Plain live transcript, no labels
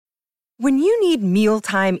When you need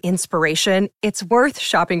mealtime inspiration, it's worth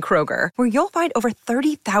shopping Kroger, where you'll find over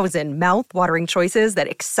 30,000 mouth-watering choices that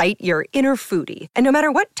excite your inner foodie. And no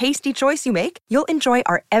matter what tasty choice you make, you'll enjoy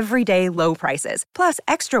our everyday low prices, plus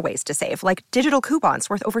extra ways to save, like digital coupons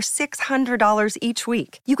worth over $600 each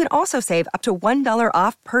week. You can also save up to $1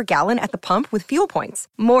 off per gallon at the pump with fuel points.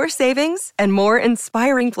 More savings and more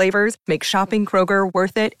inspiring flavors make shopping Kroger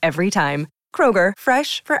worth it every time. Kroger,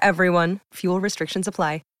 fresh for everyone. Fuel restrictions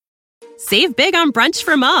apply. Save big on brunch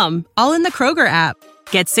for mom, all in the Kroger app.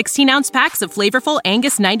 Get 16-ounce packs of flavorful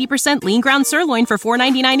Angus 90% lean ground sirloin for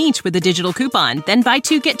 $4.99 each with a digital coupon. Then buy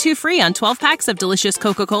 2, get 2 free on 12 packs of delicious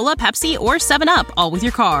Coca-Cola, Pepsi, or 7-Up, all with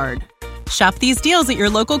your card. Shop these deals at your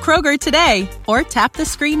local Kroger today, or tap the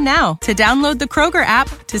screen now to download the Kroger app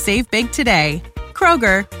to save big today.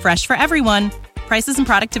 Kroger, fresh for everyone. Prices and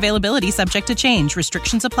product availability subject to change.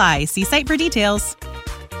 Restrictions apply. See site for details.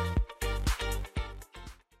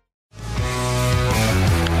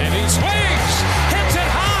 Swings, hits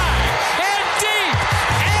it high and deep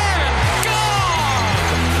and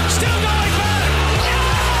gone. Still going back.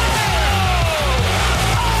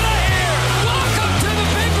 Out of here. Welcome to the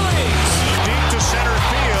big leagues. Deep to center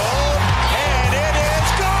field, and it is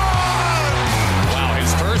gone. Wow,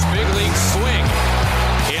 his first big league swing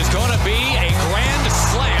is going to be a grand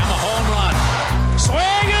slam home run. Swing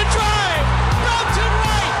and drive. Belted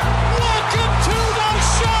right. Welcome to the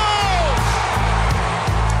show.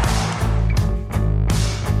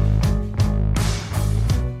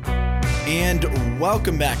 And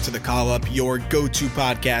welcome back to the Call Up, your go-to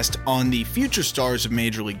podcast on the future stars of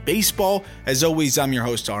Major League Baseball. As always, I'm your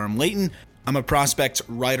host, Aram Layton. I'm a prospect,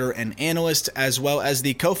 writer, and analyst, as well as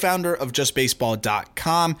the co-founder of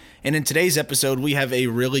JustBaseball.com. And in today's episode, we have a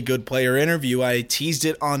really good player interview. I teased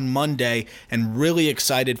it on Monday and really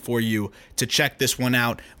excited for you to check this one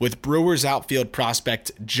out with Brewers outfield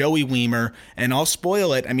prospect Joey Wiemer. And I'll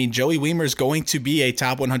spoil it. I mean, Joey Wiemer is going to be a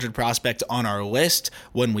top 100 prospect on our list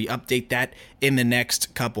when we update that in the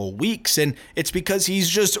next couple weeks. And it's because he's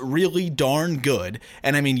just really darn good.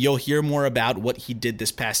 And I mean, you'll hear more about what he did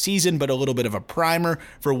this past season, but a little bit of a primer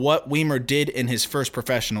for what Wiemer did in his first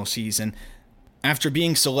professional season. After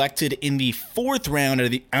being selected in the 4th round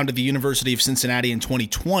out of the University of Cincinnati in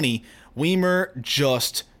 2020, Wiemer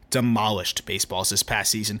just demolished baseballs this past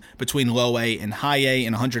season between low A and high A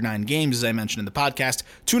in 109 games, as I mentioned in the podcast.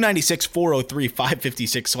 296, 403,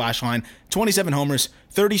 556 slash line, 27 homers,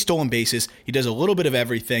 30 stolen bases. He does a little bit of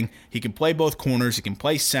everything. He can play both corners. He can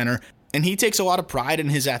play center. And he takes a lot of pride in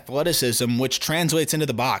his athleticism, which translates into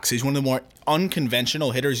the box. He's one of the more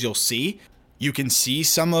unconventional hitters you'll see. You can see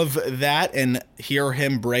some of that and hear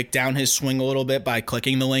him break down his swing a little bit by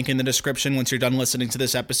clicking the link in the description once you're done listening to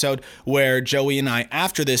this episode, where Joey and I,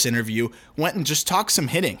 after this interview, went and just talked some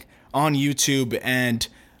hitting on YouTube and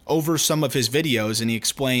over some of his videos, and he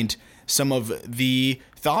explained some of the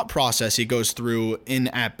thought process he goes through in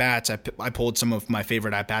at-bats. I pulled some of my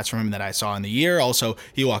favorite at-bats from him that I saw in the year. Also,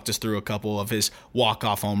 he walked us through a couple of his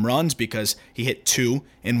walk-off home runs because he hit 2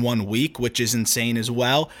 in 1 week, which is insane as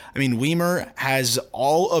well. I mean, Wiemer has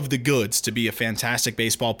all of the goods to be a fantastic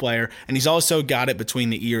baseball player, and he's also got it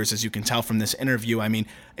between the ears, as you can tell from this interview. I mean,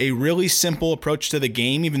 a really simple approach to the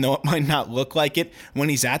game, even though it might not look like it. When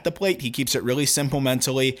he's at the plate, he keeps it really simple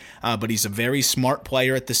mentally, but he's a very smart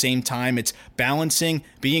player at the same time. It's balancing,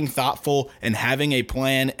 being thoughtful, and having a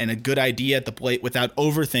plan and a good idea at the plate without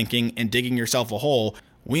overthinking and digging yourself a hole.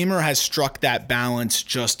 Wiemer has struck that balance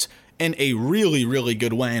just in a really, really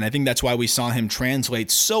good way, and I think that's why we saw him translate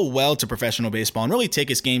so well to professional baseball and really take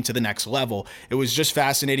his game to the next level. It was just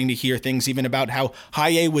fascinating to hear things even about how high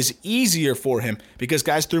A was easier for him because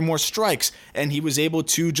guys threw more strikes, and he was able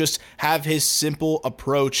to just have his simple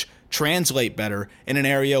approach translate better in an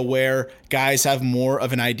area where guys have more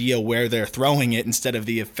of an idea where they're throwing it instead of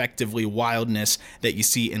the effectively wildness that you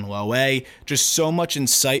see in low A. Just so much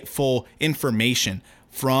insightful information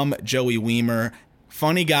from Joey Wiemer.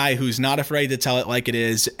 Funny guy who's not afraid to tell it like it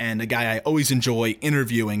is, and a guy I always enjoy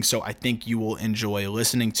interviewing, so I think you will enjoy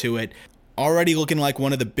listening to it. Already looking like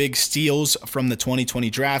one of the big steals from the 2020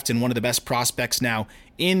 draft and one of the best prospects now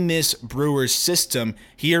in this Brewers system.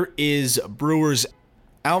 Here is Brewers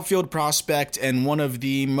outfield prospect and one of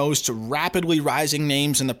the most rapidly rising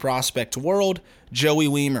names in the prospect world, Joey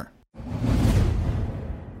Wiemer.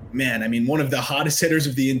 Man, I mean, one of the hottest hitters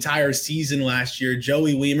of the entire season last year,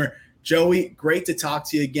 Joey Wiemer. Joey, great to talk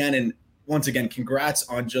to you again. And once again, congrats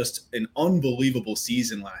on just an unbelievable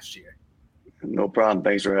season last year. No problem.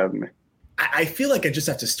 Thanks for having me. I feel like I just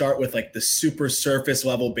have to start with like the super surface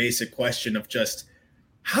level basic question of just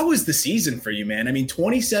how was the season for you, man? I mean,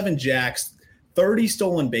 27 jacks, 30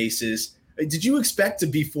 stolen bases. Did you expect to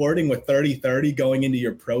be flirting with 30-30 going into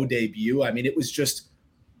your pro debut? I mean, it was just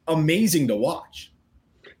amazing to watch.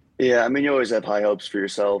 Yeah, I mean, you always have high hopes for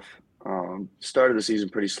yourself. Started the season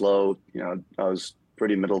pretty slow. I was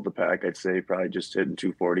pretty middle of the pack, I'd say, probably just hitting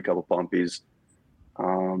 240, couple pumpies.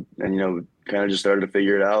 And, kind of just started to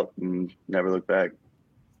figure it out and never looked back.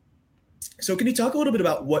 So can you talk a little bit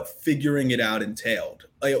about what figuring it out entailed?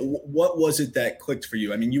 Like, what was it that clicked for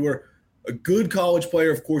you? I mean, you were a good college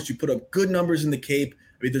player. Of course, you put up good numbers in the Cape.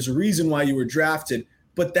 I mean, there's a reason why you were drafted,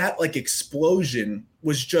 but that explosion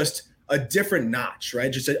was just a different notch,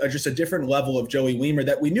 right? Just a different level of Joey Wiemer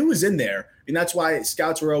that we knew was in there. And that's why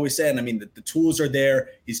scouts were always saying, I mean, the tools are there.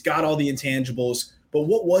 He's got all the intangibles. But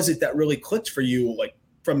what was it that really clicked for you,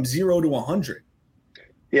 from 0 to 100?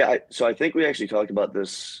 Yeah, so I think we actually talked about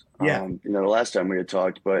this, the last time we had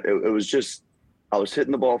talked, but it was just, I was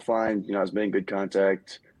hitting the ball fine. I was making good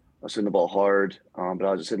contact. I was hitting the ball hard, but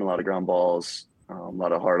I was just hitting a lot of ground balls, a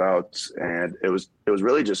lot of hard outs. And it was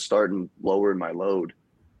really just starting lowering my load,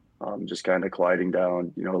 just kind of quieting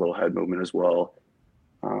down, a little head movement as well,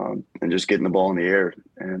 and just getting the ball in the air.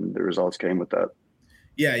 And the results came with that.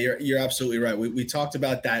 Yeah, you're absolutely right. We talked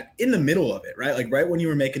about that in the middle of it, right? Right when you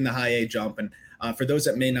were making the high A jump. And for those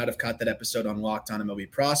that may not have caught that episode on Locked On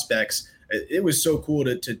MLB Prospects, it was so cool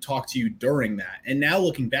to talk to you during that. And now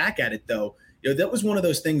looking back at it, though, that was one of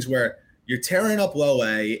those things where you're tearing up low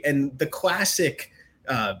A, and the classic,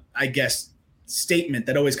 statement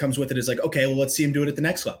that always comes with it is okay, well, let's see him do it at the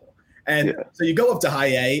next level. And so you go up to high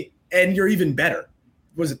A, and you're even better.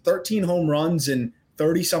 Was it 13 home runs in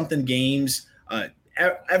 30-something games?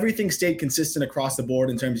 Everything stayed consistent across the board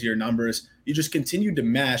in terms of your numbers. You just continued to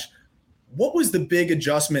mash. What was the big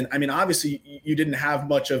adjustment? I mean, obviously, you didn't have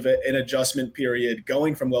much of an adjustment period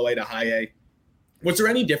going from low A to high A. Was there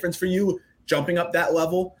any difference for you jumping up that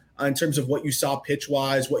level in terms of what you saw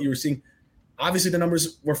pitch-wise, what you were seeing? Obviously, the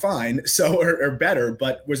numbers were fine, or better,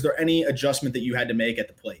 but was there any adjustment that you had to make at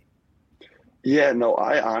the plate? Yeah, no,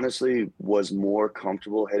 I honestly was more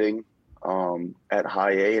comfortable hitting at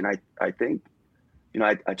high A, and I think,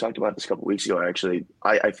 I talked about this a couple of weeks ago, actually.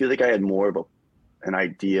 I feel like I had more of an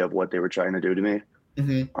idea of what they were trying to do to me.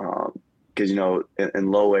 Mm-hmm. Because,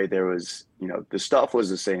 in low A, there was, the stuff was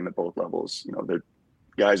the same at both levels. The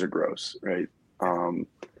guys are gross, right?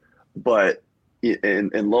 But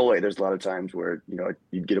in low A, there's a lot of times where,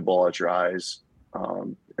 you'd get a ball at your eyes,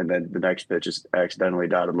 and then the next pitch is accidentally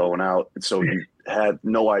dotted low and out. And so you had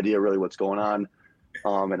no idea really what's going on.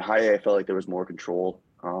 In high A, I felt like there was more control.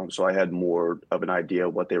 So I had more of an idea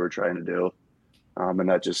of what they were trying to do. And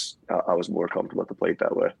that just, I was more comfortable at the plate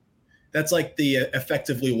that way. That's like the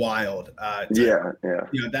effectively wild. Yeah.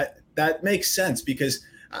 That makes sense, because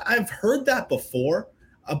I've heard that before.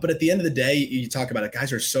 But at the end of the day, you talk about it,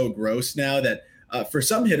 guys are so gross now that for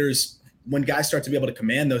some hitters, when guys start to be able to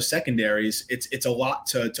command those secondaries, it's a lot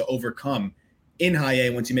to overcome in high A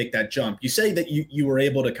once you make that jump. You say that you were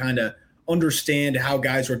able to kind of understand how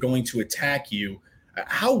guys were going to attack you.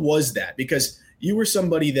 How was that? Because you were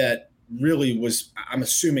somebody that really was, I'm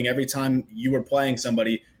assuming every time you were playing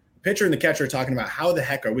somebody, the pitcher and the catcher are talking about how the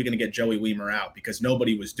heck are we going to get Joey Wiemer out, because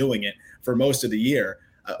nobody was doing it for most of the year.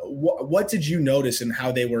 What did you notice in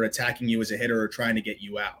how they were attacking you as a hitter or trying to get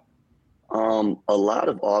you out? A lot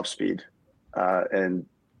of off speed. And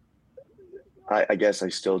I guess I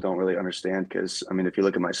still don't really understand, because, I mean, if you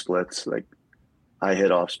look at my splits, I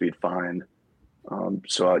hit off speed fine.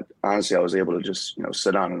 So honestly, I was able to just,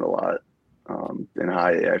 sit on it a lot. In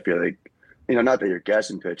high A, I feel like, not that you're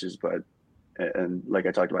guessing pitches, but, and like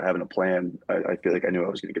I talked about having a plan, I feel like I knew I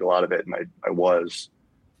was going to get a lot of it, and I was.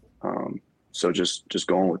 So just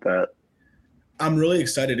going with that. I'm really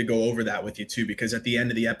excited to go over that with you too, because at the end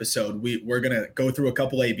of the episode, we're going to go through a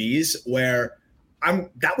couple ABs where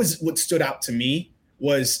that was what stood out to me,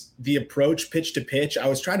 was the approach pitch to pitch. I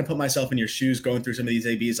was trying to put myself in your shoes going through some of these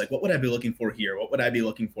ABs. What would I be looking for here? What would I be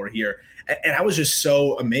looking for here? And I was just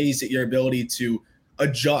so amazed at your ability to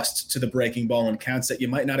adjust to the breaking ball in counts that you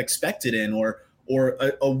might not expect it in, or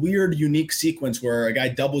a weird, unique sequence where a guy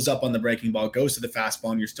doubles up on the breaking ball, goes to the fastball,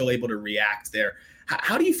 and you're still able to react there.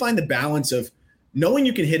 How do you find the balance of knowing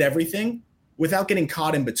you can hit everything without getting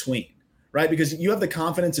caught in between, right? Because you have the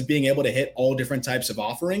confidence of being able to hit all different types of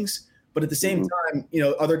offerings, but at the same time,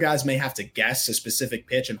 other guys may have to guess a specific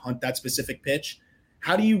pitch and hunt that specific pitch.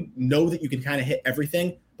 How do you know that you can kind of hit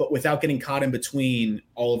everything, but without getting caught in between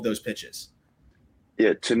all of those pitches?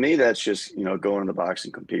 Yeah, to me, that's just, going in the box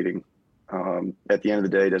and competing. At the end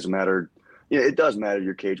of the day, it doesn't matter. It does matter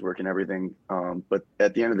your cage work and everything. But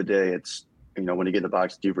at the end of the day, it's, when you get in the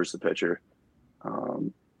box, it's you versus the pitcher.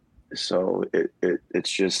 So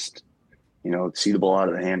it's just, see the ball out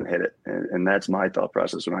of the hand and hit it. And that's my thought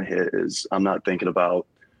process when I hit is I'm not thinking about,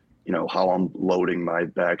 how I'm loading my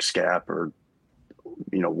back scap or,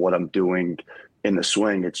 what I'm doing in the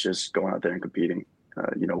swing. It's just going out there and competing,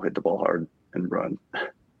 hit the ball hard and run.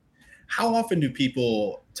 How often do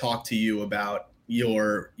people talk to you about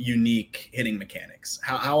your unique hitting mechanics?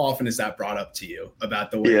 How often is that brought up to you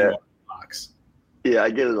about the way you are in the box? Yeah, I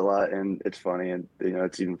get it a lot, and it's funny, and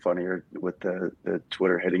it's even funnier with the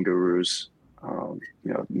Twitter hitting gurus.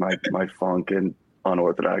 My funk and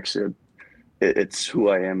unorthodox. It's who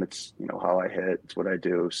I am. It's how I hit. It's what I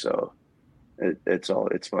do. So it's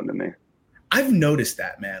fun to me. I've noticed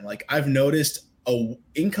that, man. Like I've noticed a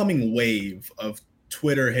incoming wave of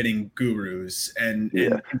Twitter hitting gurus and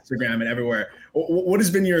Instagram and everywhere. What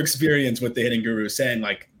has been your experience with the hitting gurus saying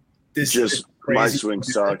like this? Just my swing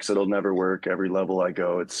sucks. It'll never work. Every level I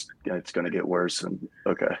go, it's going to get worse. And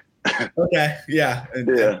okay. Okay. Yeah.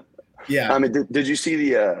 Yeah. I mean, did you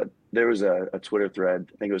see there was a Twitter thread,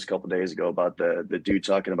 I think it was a couple of days ago, about the dude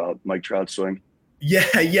talking about Mike Trout's swing?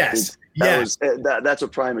 Yeah. Yes. That's a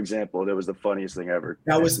prime example. That was the funniest thing ever.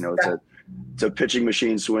 It's a pitching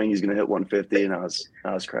machine swing. He's going to hit 150, and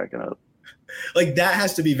I was cracking up. Like that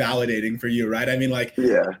has to be validating for you, right? I mean, like,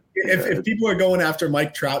 if people are going after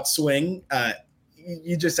Mike Trout's swing,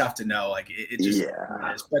 you just have to know, like, it just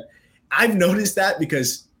is. But I've noticed that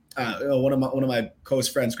because one of my close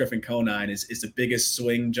friends, Griffin Conine, is the biggest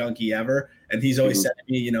swing junkie ever, and he's always sending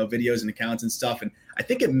me videos and accounts and stuff, and I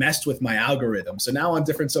think it messed with my algorithm. So now on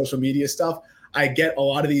different social media stuff, I get a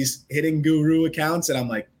lot of these hitting guru accounts, and I'm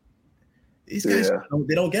like, these guys,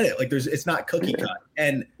 they don't get it. Like it's not cookie cut.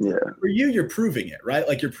 And for you, you're proving it, right?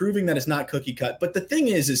 Like you're proving that it's not cookie cut. But the thing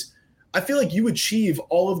is I feel like you achieve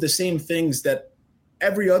all of the same things that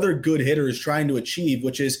every other good hitter is trying to achieve,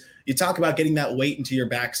 which is you talk about getting that weight into your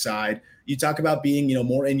backside. You talk about being,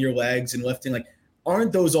 more in your legs and lifting. Like,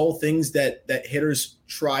 aren't those all things that hitters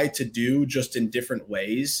try to do just in different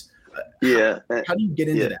ways? How do you get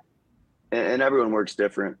into that? And everyone works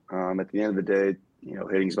different. At the end of the day,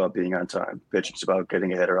 hitting's about being on time. Pitching's about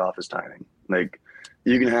getting a hitter off his timing. Like,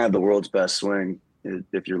 you can have the world's best swing.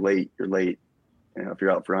 If you're late, you're late. If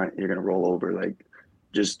you're out front, you're going to roll over. Like,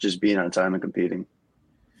 just being on time and competing.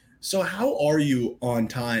 So how are you on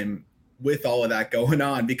time with all of that going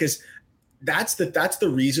on? Because that's the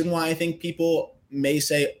reason why I think people may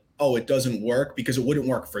say, oh, it doesn't work, because it wouldn't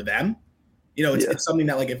work for them. It's something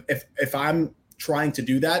that, like, if I'm trying to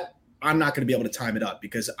do that, I'm not going to be able to time it up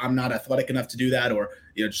because I'm not athletic enough to do that, or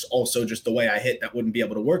just the way I hit, that wouldn't be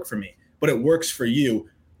able to work for me. But it works for you.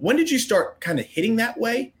 When did you start kind of hitting that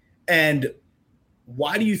way, and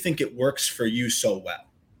why do you think it works for you so well?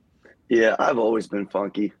 Yeah, I've always been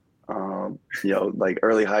funky. Like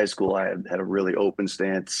early high school, I had a really open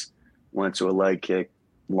stance. Went to a leg kick,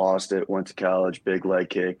 lost it. Went to college, big leg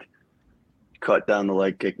kick, cut down the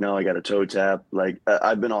leg kick. Now I got a toe tap. Like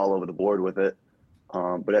I've been all over the board with it.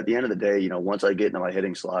 But at the end of the day, once I get into my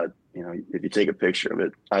hitting slot, if you take a picture of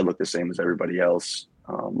it, I look the same as everybody else.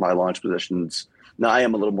 My launch positions, now I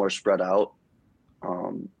am a little more spread out.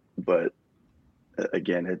 But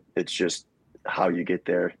again, it's just how you get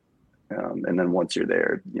there. And then once you're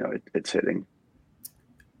there, it's hitting.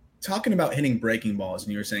 Talking about hitting breaking balls,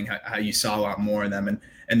 and you were saying how you saw a lot more of them,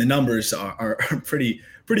 and the numbers are pretty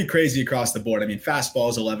crazy across the board. I mean, fastball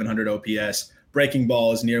is 1,100 OPS. Breaking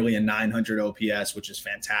ball is nearly a 900 OPS, which is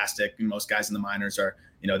fantastic. And most guys in the minors are,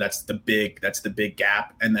 that's the big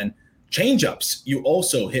gap. And then changeups, you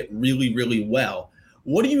also hit really, really well.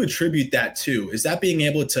 What do you attribute that to? Is that being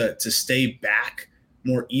able to stay back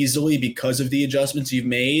more easily because of the adjustments you've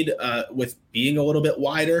made with being a little bit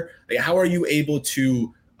wider? Like, how are you able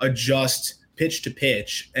to adjust pitch to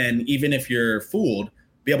pitch, and even if you're fooled,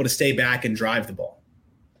 be able to stay back and drive the ball?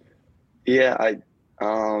 Yeah,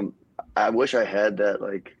 I wish I had that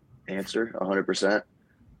answer 100%.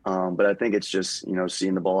 But I think it's just,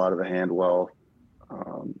 seeing the ball out of the hand well,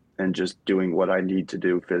 and just doing what I need to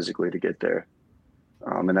do physically to get there.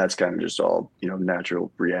 And that's kind of just all,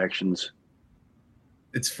 natural reactions.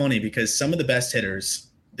 It's funny because some of the best hitters,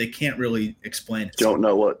 they can't really explain it. Don't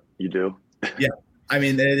know what you do. Yeah. I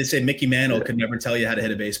mean, they say Mickey Mantle could never tell you how to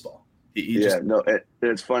hit a baseball.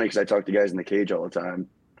 It's funny because I talk to guys in the cage all the time.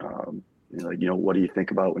 What do you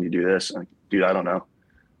think about when you do this? I'm like, dude, I don't know.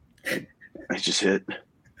 I just hit.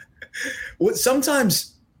 Well,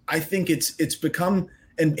 sometimes I think it's become,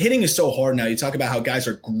 and hitting is so hard now. You talk about how guys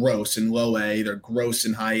are gross in low A, they're gross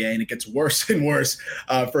in high A, and it gets worse and worse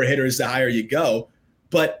for hitters the higher you go.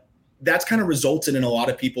 But that's kind of resulted in a lot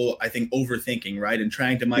of people, I think, overthinking, right, and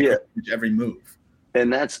trying to micromanage every move.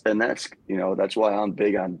 And that's that's why I'm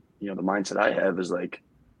big on the mindset I have is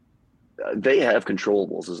they have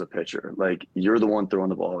controllables as a pitcher. Like, you're the one throwing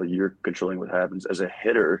the ball, you're controlling what happens. As a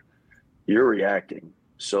hitter, you're reacting.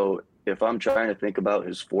 So if I'm trying to think about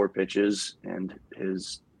his 4 pitches and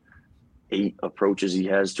his 8 approaches he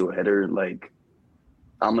has to a hitter, like,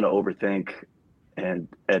 I'm going to overthink. And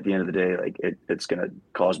at the end of the day, like, it's going to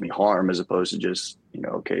cause me harm as opposed to just,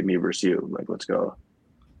 okay, me versus you. Like, let's go.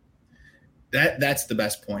 That's the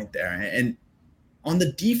best point there. And on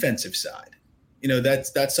the defensive side,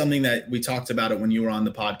 that's something that we talked about it when you were on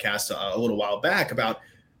the podcast a little while back about,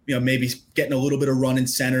 maybe getting a little bit of run in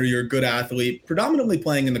center. You're a good athlete, predominantly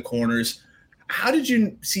playing in the corners. How did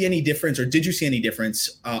you see any difference, or did you see any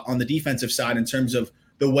difference on the defensive side in terms of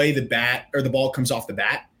the way the bat or the ball comes off the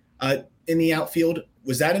bat in the outfield?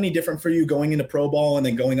 Was that any different for you going into pro ball and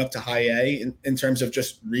then going up to high A in terms of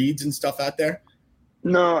just reads and stuff out there?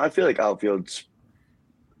 No, I feel like outfield's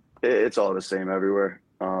it's all the same everywhere.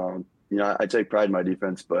 I take pride in my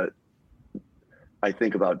defense, but I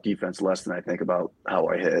think about defense less than I think about how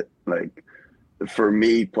I hit. Like, for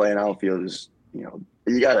me, playing outfield is,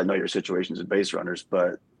 you got to know your situations as base runners,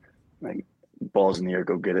 but like, balls in the air,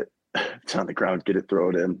 go get it. It's on the ground, get it, throw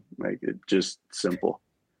it in. Like, it's just simple.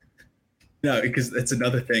 No, because that's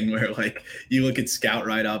another thing where, like, you look at scout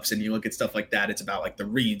write-ups and you look at stuff like that. It's about, like, the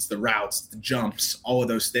reads, the routes, the jumps, all of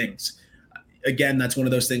those things. Again, that's one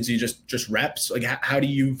of those things you just reps. Like, how do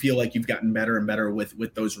you feel like you've gotten better and better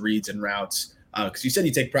with those reads and routes? Because you said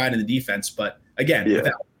you take pride in the defense, but again,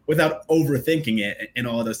 without overthinking it and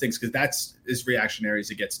all of those things, because that's as reactionary as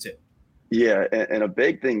it gets too. Yeah, and a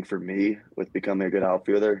big thing for me with becoming a good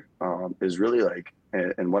outfielder is really like,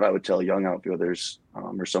 and what I would tell young outfielders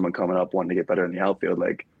or someone coming up wanting to get better in the outfield,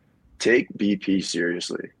 like, take BP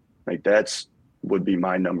seriously. Like, would be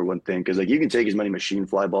my number one thing, because like, you can take as many machine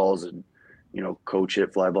fly balls and coach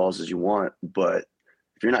hit fly balls as you want, but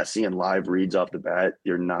if you're not seeing live reads off the bat,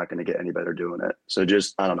 you're not going to get any better doing it. So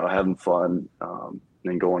just, I don't know, having fun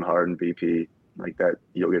and going hard in BP like that,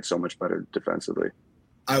 you'll get so much better defensively.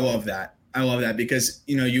 I love that because,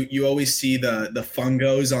 you always see the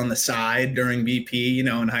fungos on the side during BP,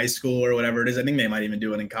 in high school or whatever it is. I think they might even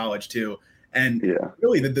do it in college too. And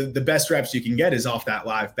really the best reps you can get is off that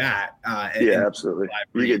live bat. Absolutely.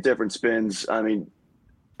 You get different spins. I mean,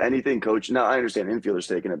 anything coach. Now I understand infielders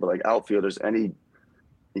taking it, but like outfielders, any,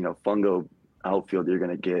 fungo outfield you're going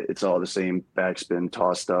to get, it's all the same backspin,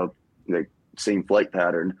 tossed up, like same flight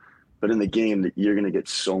pattern. But in the game, you're going to get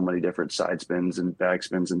so many different side spins and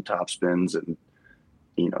backspins and top spins and,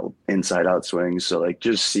 inside out swings. So like,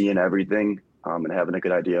 just seeing everything and having a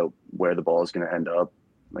good idea where the ball is going to end up,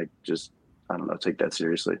 like, just, I don't know, take that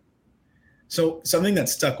seriously. So something that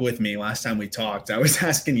stuck with me last time we talked, I was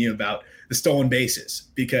asking you about the stolen bases,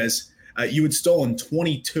 because you had stolen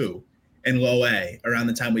 22 in low A around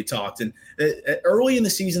the time we talked. And early in the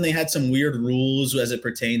season, they had some weird rules as it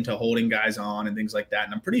pertained to holding guys on and things like that.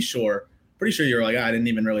 And I'm pretty sure you were like, I didn't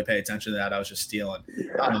even really pay attention to that. I was just stealing.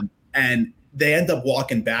 Yeah. And they end up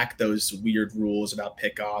walking back those weird rules about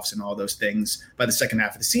pickoffs and all those things by the second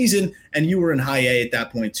half of the season. And you were in high A at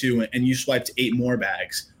that point too. And you swiped 8 more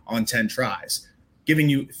bags on 10 tries, giving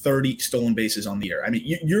you 30 stolen bases on the year. I mean,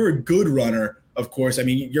 you're a good runner, of course. I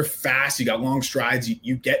mean, you're fast. You got long strides.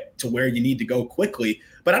 You get to where you need to go quickly.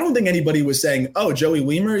 But I don't think anybody was saying, oh, Joey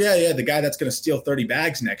Wiemer, yeah, the guy that's going to steal 30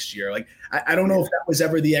 bags next year. Like, I don't know if that was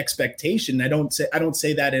ever the expectation. I don't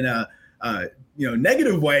say that in a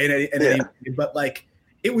negative way in any way, but like,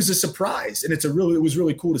 it was a surprise, and it was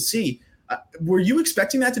really cool to see. Were you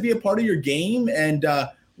expecting that to be a part of your game? And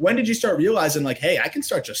when did you start realizing, like, hey, I can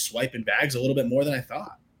start just swiping bags a little bit more than I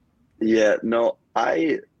thought? Yeah, no,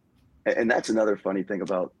 and that's another funny thing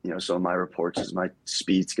about, some of my reports is my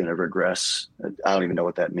speed's going to regress. I don't even know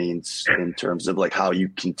what that means in terms of like how you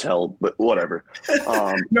can tell, but whatever.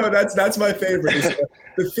 No, that's my favorite.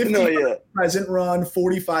 The 50 present run,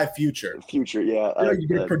 45 future. Future, yeah. You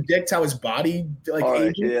can predict how his body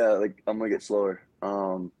ages. Yeah, like I'm going to get slower.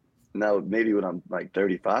 Now maybe when I'm like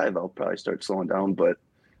 35, I'll probably start slowing down, but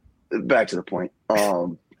back to the point.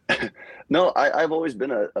 No, I've always been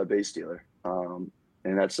a base stealer.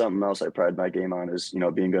 And that's something else I pride my game on is,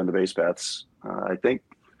 being good on the base paths. I think,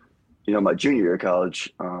 my junior year of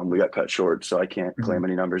college, we got cut short, so I can't claim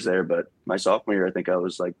any numbers there. But my sophomore year, I think I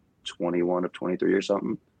was like 21 of 23 or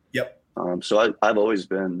something. Yep. So I've always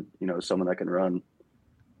been, someone that can run.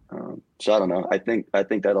 So I don't know. I think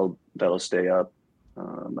that'll stay up.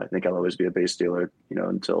 I think I'll always be a base stealer,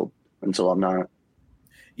 until I'm not.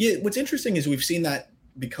 Yeah. What's interesting is we've seen that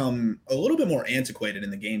become a little bit more antiquated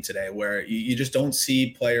in the game today, where you just don't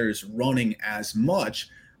see players running as much.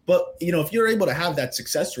 But, if you're able to have that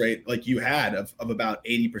success rate like you had of about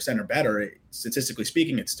 80% or better, statistically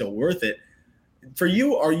speaking, it's still worth it. For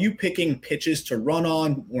you, are you picking pitches to run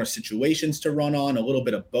on, more situations to run on, a little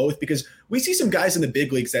bit of both? Because we see some guys in the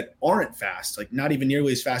big leagues that aren't fast, like not even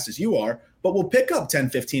nearly as fast as you are, but will pick up 10,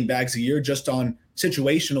 15 bags a year just on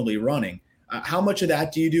situationally running. How much of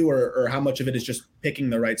that do you do, or how much of it is just picking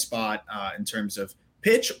the right spot in terms of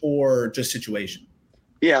pitch or just situation?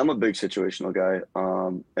 Yeah, I'm a big situational guy.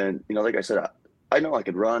 And, like I said, I know I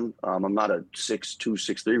could run. I'm not a 6'2",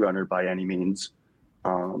 6'3" runner by any means.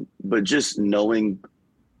 But just knowing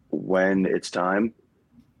when it's time,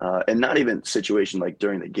 and not even situation like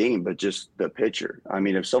during the game, but just the pitcher. I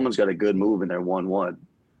mean, if someone's got a good move and they're 1-1,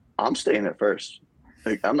 I'm staying at first.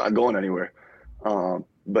 Like, I'm not going anywhere.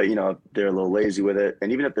 But, if they're a little lazy with it,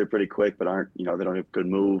 and even if they're pretty quick but aren't, they don't have a good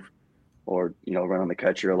move, or, run on the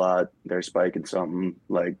catcher a lot, they're spiking something,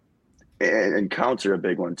 like, and counts are a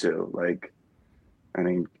big one too. Like, I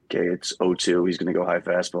mean, okay, it's 0-2. He's going to go high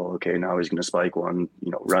fastball. Okay, now he's going to spike one,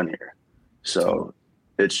 run here. So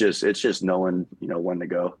it's just knowing, when to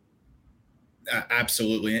go.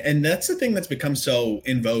 Absolutely. And that's the thing that's become so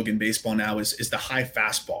in vogue in baseball now is the high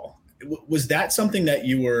fastball. Was that something that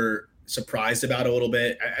you were surprised about a little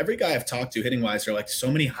bit? Every guy I've talked to hitting wise are like,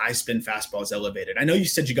 so many high spin fastballs elevated. I know you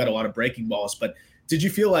said you got a lot of breaking balls, but did you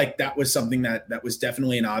feel like that was something that was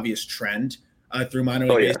definitely an obvious trend through minor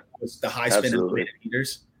league baseball, was the high spin elevated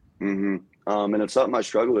heaters? Mm-hmm. And it's something I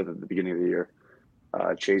struggled with at the beginning of the year,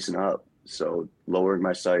 chasing up. So lowering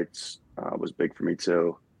my sights was big for me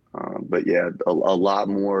too. But yeah, a lot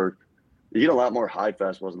more, you get a lot more high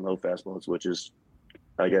fastballs and low fastballs, which is,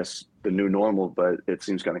 I guess, the new normal, but it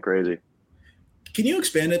seems kind of crazy. Can you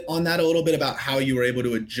expand on that a little bit about how you were able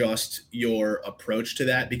to adjust your approach to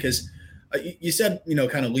that? Because you said,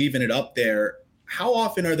 kind of leaving it up there. How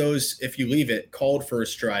often are those, if you leave it, called for a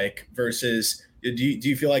strike versus do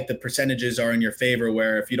you feel like the percentages are in your favor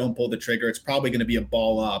where if you don't pull the trigger, it's probably going to be a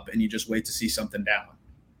ball up and you just wait to see something down?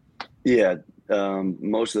 Yeah.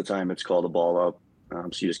 Most of the time it's called a ball up.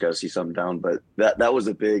 So you just got to see something down. But that was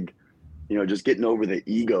a big, just getting over the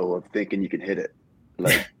ego of thinking you can hit it.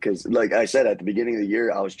 Like, because like I said, at the beginning of the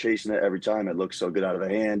year, I was chasing it every time. It looked so good out of the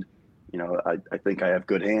hand. I think I have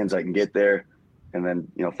good hands. I can get there. And then,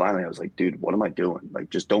 finally I was like, dude, what am I doing? Like,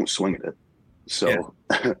 just don't swing at it. So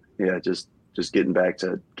yeah, just getting back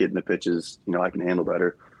to getting the pitches, I can handle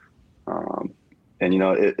better. And,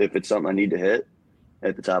 if it's something I need to hit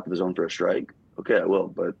at the top of the zone for a strike, okay, I will.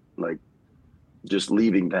 But like, just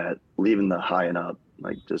leaving the high and up,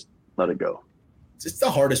 like, just let it go. It's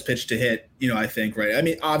the hardest pitch to hit, I think, right? I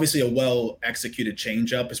mean, obviously a well-executed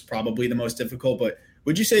changeup is probably the most difficult, but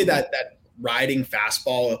would you say that riding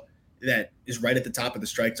fastball that is right at the top of the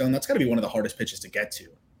strike zone, that's got to be one of the hardest pitches to get to?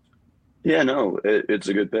 Yeah, no, it's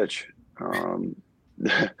a good pitch. And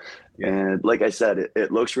like I said,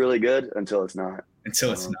 it looks really good until it's not.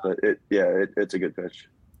 Until it's not. But it's a good pitch.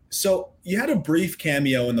 So you had a brief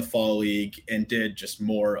cameo in the fall league and did just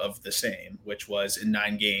more of the same, which was in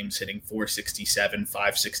 9 games hitting 467,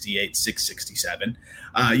 568, 667.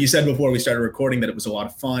 You said before we started recording that it was a lot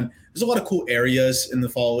of fun. There's a lot of cool areas in the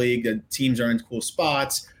fall league. The teams are in cool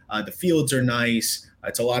spots. The fields are nice.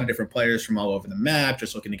 It's a lot of different players from all over the map,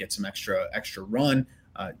 just looking to get some extra run.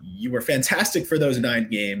 You were fantastic for those 9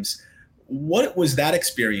 games. What was that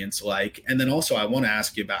experience like? And then also I want to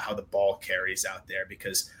ask you about how the ball carries out there,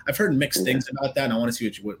 because I've heard mixed things about that, and I want to see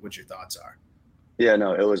what your thoughts are. Yeah,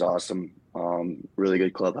 no, it was awesome. Really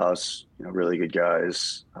good clubhouse, really good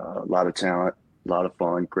guys, a lot of talent, a lot of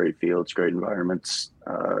fun, great fields, great environments.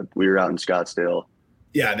 We were out in Scottsdale.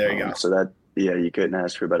 Yeah, there you go. So you couldn't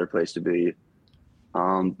ask for a better place to be.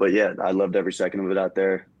 But yeah, I loved every second of it out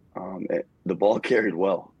there. The ball carried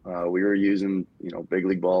well. We were using, big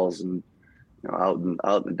league balls and, out in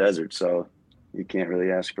the desert. So you can't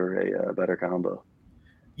really ask for a better combo.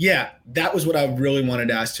 Yeah, that was what I really wanted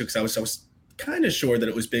to ask too, because I was kind of sure that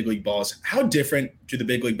it was big league balls. How different do the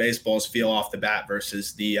big league baseballs feel off the bat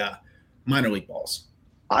versus the minor league balls?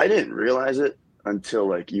 I didn't realize it until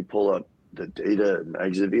like you pull up the data and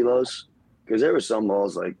exit velos, because there were some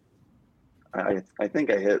balls like I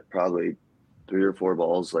think I hit probably 3 or 4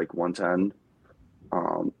 balls like 110,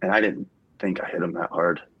 and I didn't think I hit them that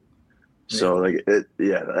hard. So like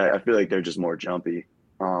I feel like they're just more jumpy.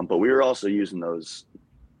 But we were also using those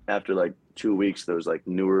after like 2 weeks, those like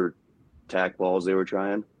newer tack balls they were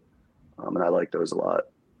trying, and I like those a lot.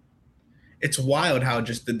 It's wild how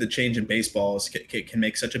just the change in baseballs can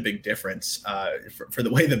make such a big difference for the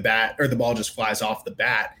way the bat or the ball just flies off the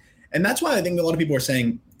bat. And that's why I think a lot of people are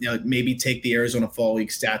saying, maybe take the Arizona Fall League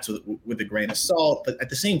stats with a grain of salt. But at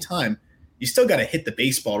the same time, you still got to hit the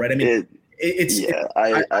baseball, right? I mean,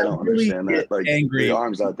 I don't really understand that. Like angry. The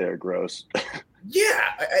arms out there are gross.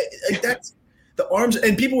 Yeah, like that's the arms,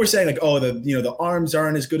 and people were saying like, oh, the arms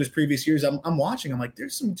aren't as good as previous years. I'm watching. I'm like,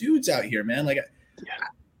 there's some dudes out here, man. Like,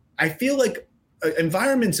 I feel like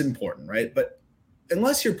environment's important, right? But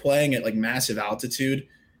unless you're playing at like massive altitude,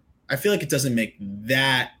 I feel like it doesn't make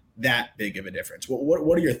that big of a difference.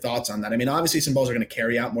 What are your thoughts on that? I mean, obviously some balls are going to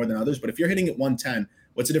carry out more than others, but if you're hitting at 110,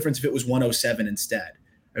 what's the difference if it was 107 instead?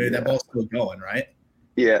 I mean, that ball's still going, right?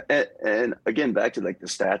 Yeah, and again, back to like the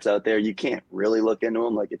stats out there, you can't really look into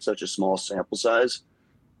them. Like it's such a small sample size.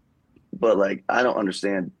 But like, I don't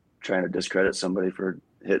understand trying to discredit somebody for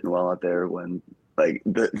hitting well out there when like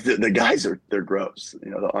the guys they're gross.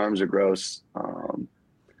 You know, the arms are gross.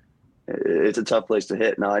 It's a tough place to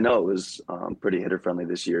hit. Now I know it was pretty hitter friendly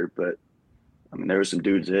this year, but I mean there were some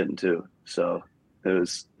dudes hitting too. So it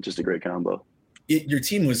was just a great combo. Your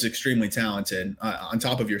team was extremely talented. On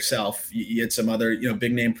top of yourself, you had some other,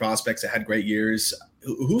 big name prospects that had great years.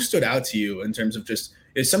 Who stood out to you in terms of just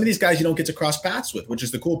some of these guys you don't get to cross paths with, which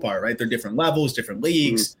is the cool part, right? They're different levels, different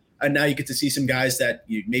leagues, and now you get to see some guys that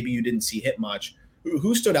maybe you didn't see hit much.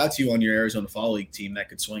 Who stood out to you on your Arizona Fall League team that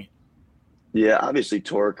could swing? Yeah, obviously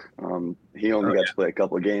Torque. He only got to play a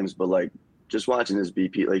couple of games, but like just watching his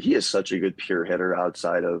BP, like he is such a good pure hitter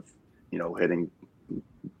outside of hitting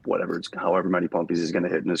however many pumpies he's going to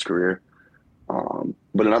hit in his career.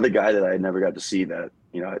 But another guy that I never got to see that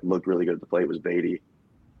looked really good at the plate was Beatty.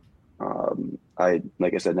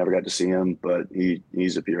 Like I said, never got to see him, but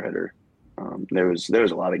he's a pure hitter. There was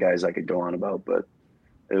a lot of guys I could go on about, but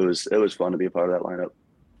it was fun to be a part of that lineup.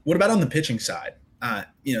 What about on the pitching side?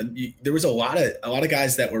 There was a lot of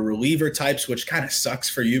guys that were reliever types, which kind of sucks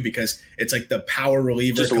for you because it's like the power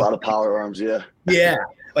reliever. Just a lot of power arms, yeah. Yeah,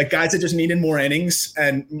 like guys that just needed more innings,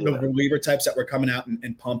 and the reliever types that were coming out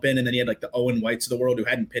and pumping. And then he had like the Owen Whites of the world who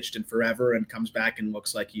hadn't pitched in forever and comes back and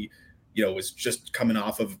looks like he, was just coming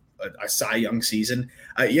off of a Cy Young season.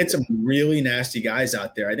 You had some really nasty guys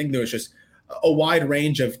out there. I think there was just a wide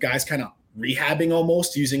range of guys kind of rehabbing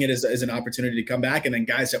almost, using it as an opportunity to come back, and then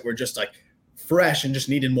guys that were just like fresh and just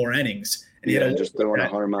needed more innings. And just throwing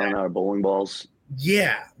 100-mile-an-hour bowling balls.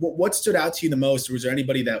 Yeah. What stood out to you the most? Was there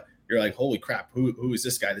anybody that you're like, holy crap, who is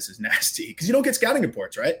this guy? This is nasty. Because you don't get scouting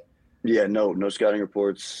reports, right? Yeah, no scouting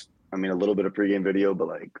reports. I mean, a little bit of pregame video, but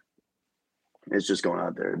like it's just going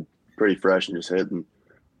out there pretty fresh and just hitting.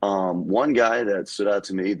 One guy that stood out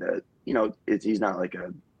to me that, he's not like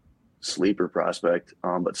a sleeper prospect,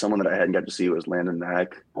 but someone that I hadn't got to see was Landon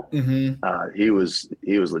Knack. Mm-hmm. He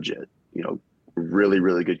was legit, really,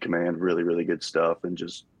 really good command, really, really good stuff. And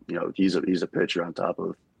just, he's a pitcher on top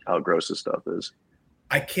of how gross his stuff is.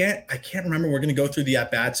 I can't remember. We're going to go through the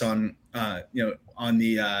at-bats on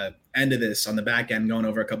the end of this, on the back end, going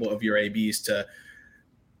over a couple of your ABs to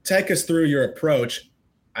take us through your approach.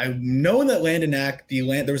 I know that Landon Knack,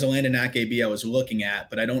 there was a Landon Knack AB I was looking at,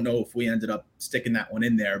 but I don't know if we ended up sticking that one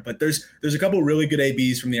in there. But there's a couple really good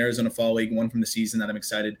ABs from the Arizona Fall League, one from the season that I'm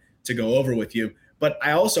excited to go over with you. But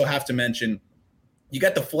I also have to mention, you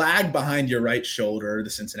got the flag behind your right shoulder, the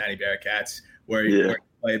Cincinnati Bearcats, where you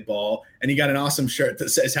play ball, and you got an awesome shirt that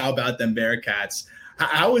says, "How about them Bearcats?"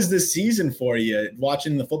 How was this season for you,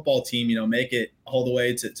 watching the football team, make it all the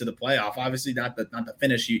way to the playoff? Obviously not the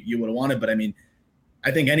finish you would have wanted, but I mean,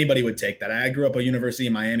 I think anybody would take that. I grew up a University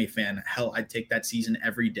of Miami fan. Hell, I'd take that season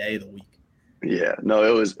every day of the week. Yeah, no,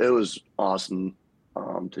 it was awesome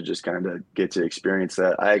to just kind of get to experience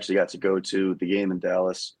that. I actually got to go to the game in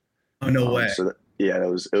Dallas. Oh, no way. So it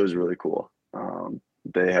was really cool.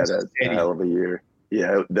 They had a hell of a year.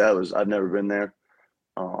 Yeah, I've never been there.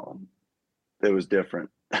 It was different.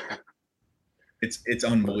 It's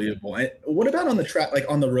unbelievable. What about on the track, like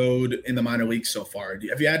on the road in the minor leagues so far?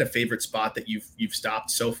 Have you had a favorite spot that you've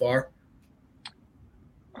stopped so far?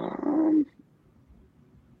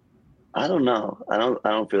 I don't know. I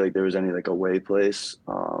don't feel like there was any like away place.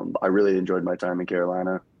 I really enjoyed my time in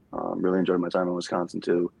Carolina. Really enjoyed my time in Wisconsin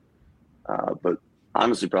too. But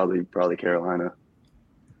honestly, probably Carolina.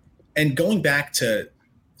 And going back to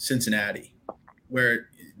Cincinnati, where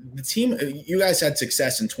the team, you guys had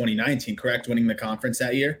success in 2019, correct? Winning the conference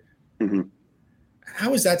that year. Mm-hmm.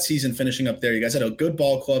 How was that season finishing up there? You guys had a good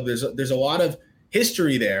ball club. There's a lot of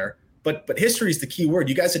history there, but history is the key word.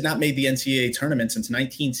 You guys had not made the NCAA tournament since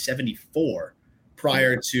 1974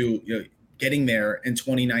 prior to getting there in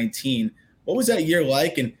 2019. What was that year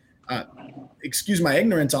like? And excuse my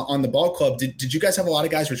ignorance on the ball club. Did you guys have a lot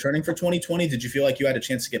of guys returning for 2020? Did you feel like you had a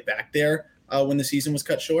chance to get back there when the season was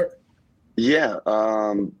cut short? Yeah,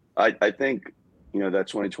 I think that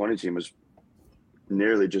 2020 team was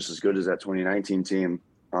nearly just as good as that 2019 team.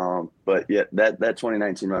 But yeah, that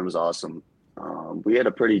 2019 run was awesome. We had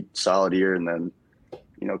a pretty solid year, and then,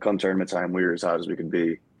 come tournament time, we were as hot as we could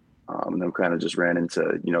be. And then kind of just ran into,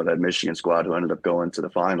 that Michigan squad who ended up going to the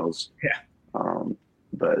finals. Yeah.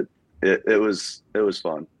 But it was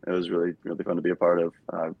fun. It was really, really fun to be a part of.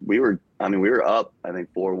 We were up, I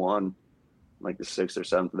think 4-1, like the 6th or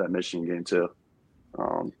 7th of that Michigan game too.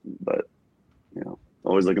 But,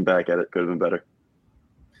 always looking back at it, could have been better.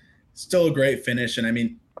 Still a great finish. And I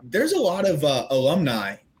mean, there's a lot of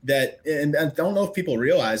alumni and I don't know if people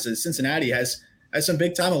realize that Cincinnati has some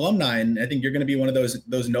big time alumni. And I think you're going to be one of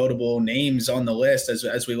those notable names on the list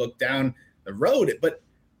as we look down the road. But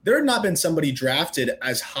there had not been somebody drafted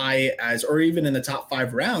as high as, or even in the top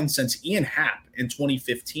 5 rounds since Ian Happ in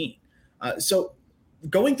 2015. So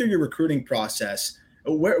going through your recruiting process,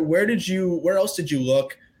 where else did you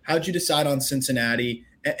look? How'd you decide on Cincinnati?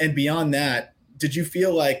 And beyond that, did you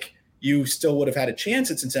feel like you still would have had a chance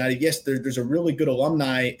at Cincinnati? Yes, there's a really good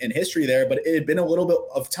alumni in history there, but it had been a little bit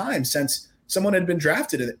of time since someone had been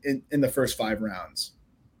drafted in the first 5 rounds.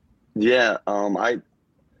 Yeah. I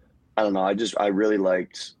don't know. I really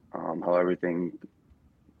liked how everything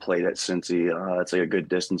played at Cincy. It's like a good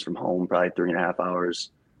distance from home, probably 3.5 hours.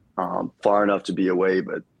 Far enough to be away,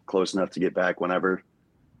 but close enough to get back whenever.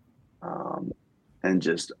 And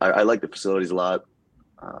just, I like the facilities a lot.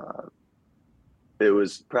 It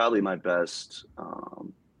was probably my best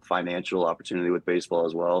financial opportunity with baseball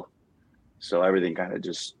as well. So everything kind of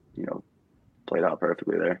just, played out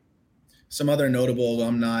perfectly there. Some other notable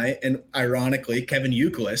alumni, and ironically, Kevin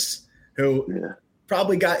Youkilis, who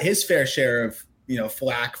probably got his fair share of,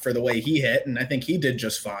 flack for the way he hit, and I think he did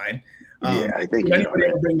just fine. I think. Did anybody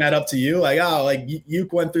ever bring that up to you? Like,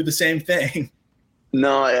 Uke went through the same thing.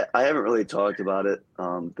 No, I haven't really talked about it.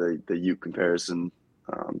 The Uke comparison,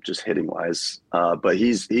 just hitting wise. But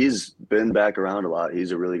he's been back around a lot.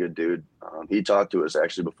 He's a really good dude. He talked to us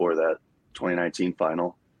actually before that 2019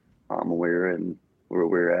 final when we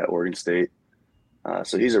were at Oregon State.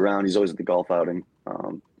 So he's around. He's always at the golf outing.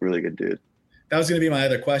 Really good dude. That was going to be my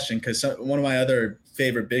other question, because one of my other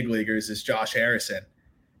favorite big leaguers is Josh Harrison.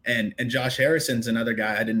 And Josh Harrison's another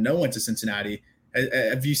guy I didn't know went to Cincinnati.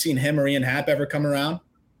 Have you seen him or Ian Happ ever come around?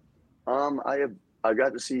 I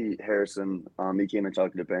got to see Harrison. He came and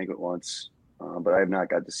talked at a banquet once, but I have not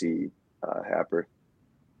got to see Happer.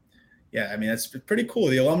 Yeah, I mean, that's pretty cool.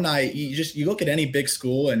 The alumni, you look at any big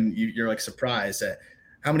school and you're like surprised at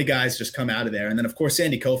how many guys just come out of there. And then of course,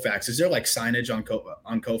 Sandy Koufax, is there like signage on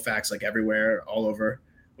Koufax, like everywhere, all over?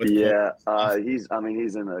 Yeah. He's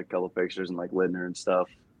in a couple of pictures and like Lindner and stuff.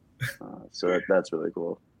 So that's really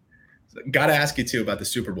cool. Got to ask you too about the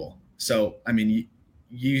Super Bowl. So, I mean,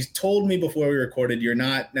 you told me before we recorded, you're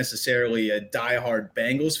not necessarily a diehard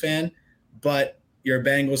Bengals fan, but you're a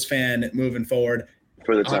Bengals fan moving forward.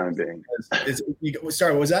 For the time being.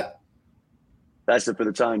 Sorry, what was that? That's it, for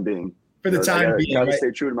the time being. For the time being. I gotta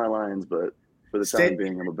stay true to my Lions, but for the time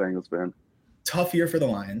being, I'm a Bengals fan. Tough year for the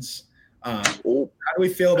Lions. How do we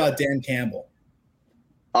feel about Dan Campbell?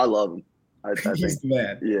 I love him. I He's think, the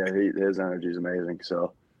man. Yeah, his energy is amazing.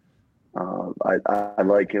 So I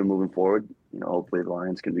like him moving forward. Hopefully the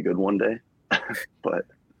Lions can be good one day, but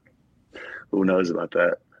who knows about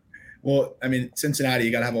that? Well, I mean, Cincinnati,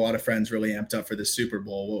 you got to have a lot of friends really amped up for the Super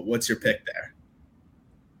Bowl. What's your pick there?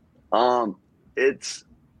 I'm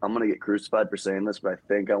going to get crucified for saying this, but I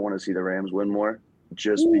think I want to see the Rams win more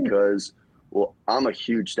just because, I'm a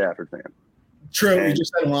huge Stafford fan. True. You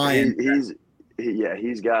just said Lions.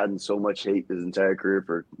 He's gotten so much hate his entire career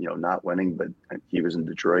for, not winning, but he was in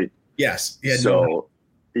Detroit. Yes. So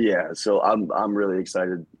I'm really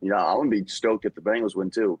excited. I want to be stoked if the Bengals win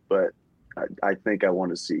too, but I think I want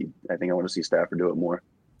to see Stafford do it more.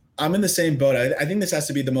 I'm in the same boat. I think this has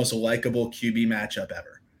to be the most likable QB matchup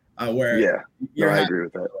ever. I agree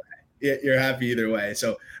with that. You're happy either way.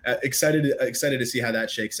 So excited to see how that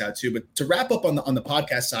shakes out too. But to wrap up on the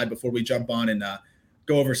podcast side before we jump on and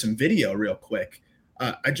go over some video real quick,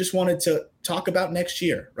 I just wanted to talk about next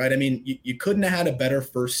year, right? I mean, you couldn't have had a better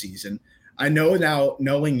first season. I know now,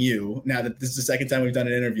 knowing you, now that this is the second time we've done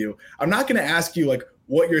an interview, I'm not going to ask you like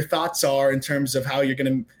what your thoughts are in terms of how you're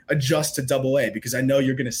going to adjust to AA, because I know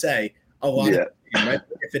you're going to say a lot of things, right?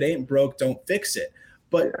 If it ain't broke, don't fix it.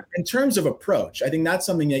 But in terms of approach, I think that's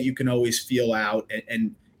something that you can always feel out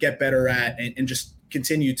and get better at and just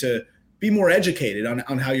continue to be more educated on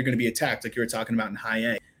how you're going to be attacked, like you were talking about in high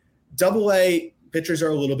A. AA pitchers are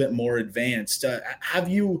a little bit more advanced. Have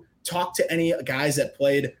you talked to any guys that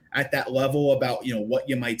played at that level about, what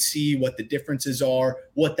you might see, what the differences are,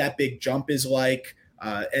 what that big jump is like?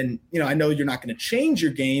 And I know you're not going to change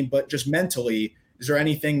your game, but just mentally, Is there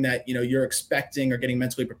anything that, you're expecting or getting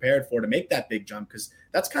mentally prepared for to make that big jump? Because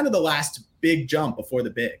that's kind of the last big jump before the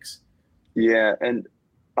bigs. Yeah, and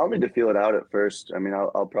I'll need to feel it out at first. I mean,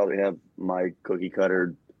 I'll probably have my cookie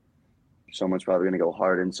cutter. Someone's probably going to go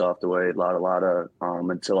hard and soft away, a lot of,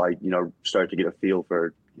 until I, start to get a feel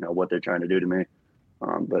for, what they're trying to do to me.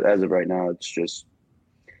 But as of right now, it's just,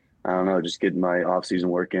 I don't know, just getting my off-season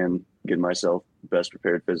work in, getting myself best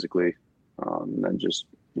prepared physically, and then just,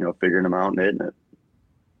 figuring them out and hitting it.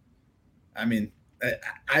 I mean,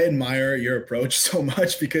 I admire your approach so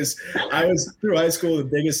much because I was through high school the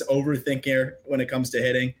biggest overthinker when it comes to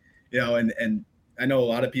hitting, and I know a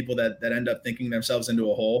lot of people that end up thinking themselves into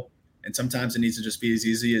a hole. And sometimes it needs to just be as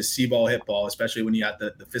easy as see ball, hit ball, especially when you got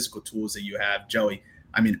the physical tools that you have. Joey,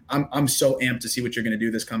 I mean, I'm so amped to see what you're going to do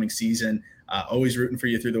this coming season. Always rooting for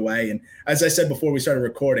you through the way. And as I said before we started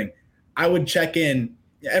recording, I would check in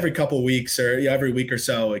every couple of weeks or every week or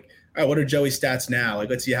so. Like, all right, what are Joey's stats now? Like,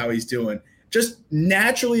 let's see how he's doing. Just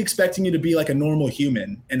naturally expecting you to be like a normal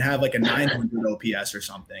human and have like a 900 OPS or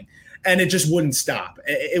something. And it just wouldn't stop.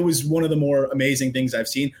 It was one of the more amazing things I've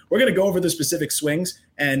seen. We're going to go over the specific swings.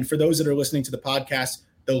 And for those that are listening to the podcast,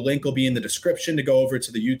 the link will be in the description to go over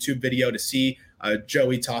to the YouTube video to see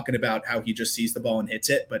Joey talking about how he just sees the ball and hits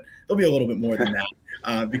it. But there'll be a little bit more than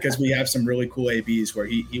that because we have some really cool ABs where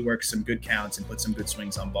he works some good counts and puts some good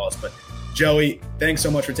swings on balls. But Joey, thanks so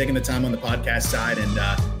much for taking the time on the podcast side. And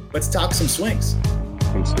let's talk some swings.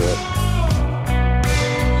 Let's do it.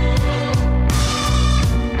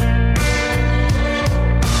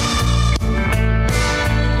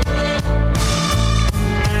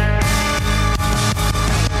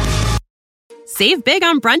 Save big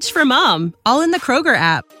on brunch for mom, all in the Kroger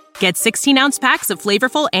app. Get 16-ounce packs of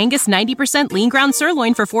flavorful Angus 90% lean ground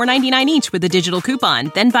sirloin for $4.99 each with a digital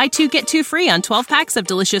coupon. Then buy 2, get 2 free on 12 packs of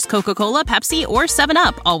delicious Coca-Cola, Pepsi, or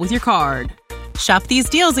 7-Up, all with your card. Shop these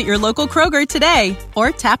deals at your local Kroger today, or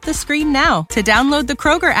tap the screen now to download the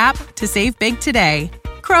Kroger app to save big today.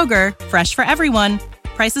 Kroger, fresh for everyone.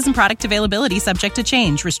 Prices and product availability subject to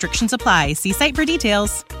change. Restrictions apply. See site for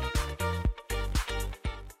details.